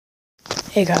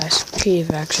Hey guys,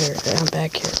 PDVax here, and I'm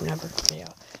back here with another video.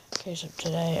 Okay, so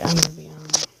today I'm going to be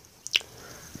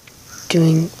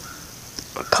doing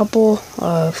a couple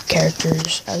of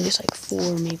characters, at least like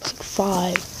 4, maybe like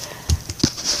 5,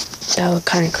 that look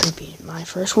kind of creepy. My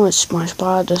first one is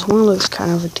SpongeBob. This one looks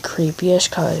kind of like the creepiest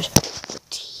because the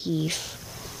teeth,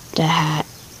 the hat,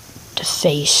 the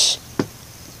face,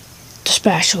 the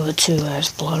spatula too has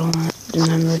blood on it. The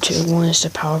number 2 one is the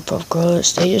Powerpuff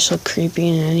Girls. They just look creepy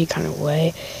in any kind of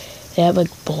way. They have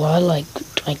like blood like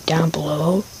down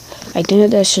below. I think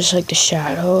that's just like the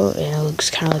shadow, and it looks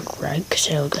kind of like red because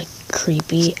they look like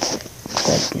creepy.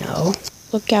 But no,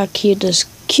 look how cute this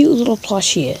cute little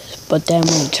plushie is. But then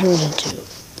when it turns into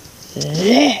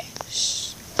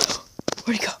this,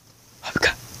 where'd he go? Oh my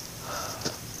god!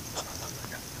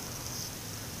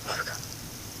 Oh my god!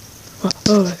 Oh my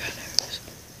god! There it is.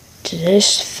 To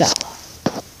this fella.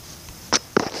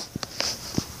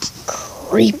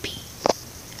 Creepy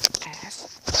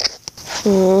ass.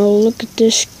 Oh, look at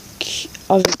this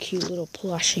other cute little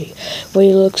plushie. What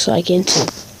he looks like into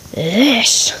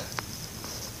this.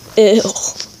 Ew.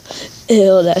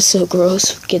 Ew, that's so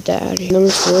gross. Get that out of here. Number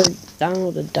 4,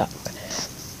 Donald the Duck.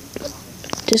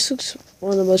 This looks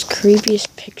one of the most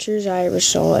creepiest pictures I ever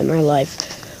saw in my life.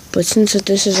 But since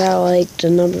this is at like the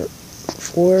number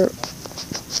 4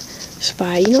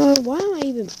 spot, you know what? Why am I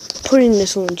even putting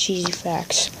this on Cheesy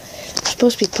Facts? I'm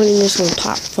supposed to be putting this on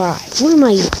top 5. What am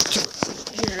I even doing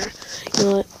here? You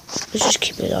know what? Let's just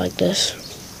keep it like this.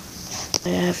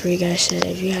 After you guys said,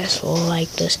 if you guys will like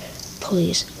this,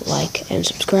 please like and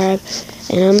subscribe.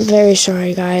 And I'm very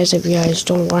sorry guys if you guys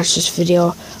don't watch this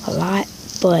video a lot,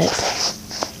 but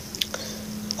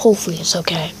hopefully it's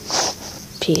okay.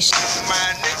 Peace.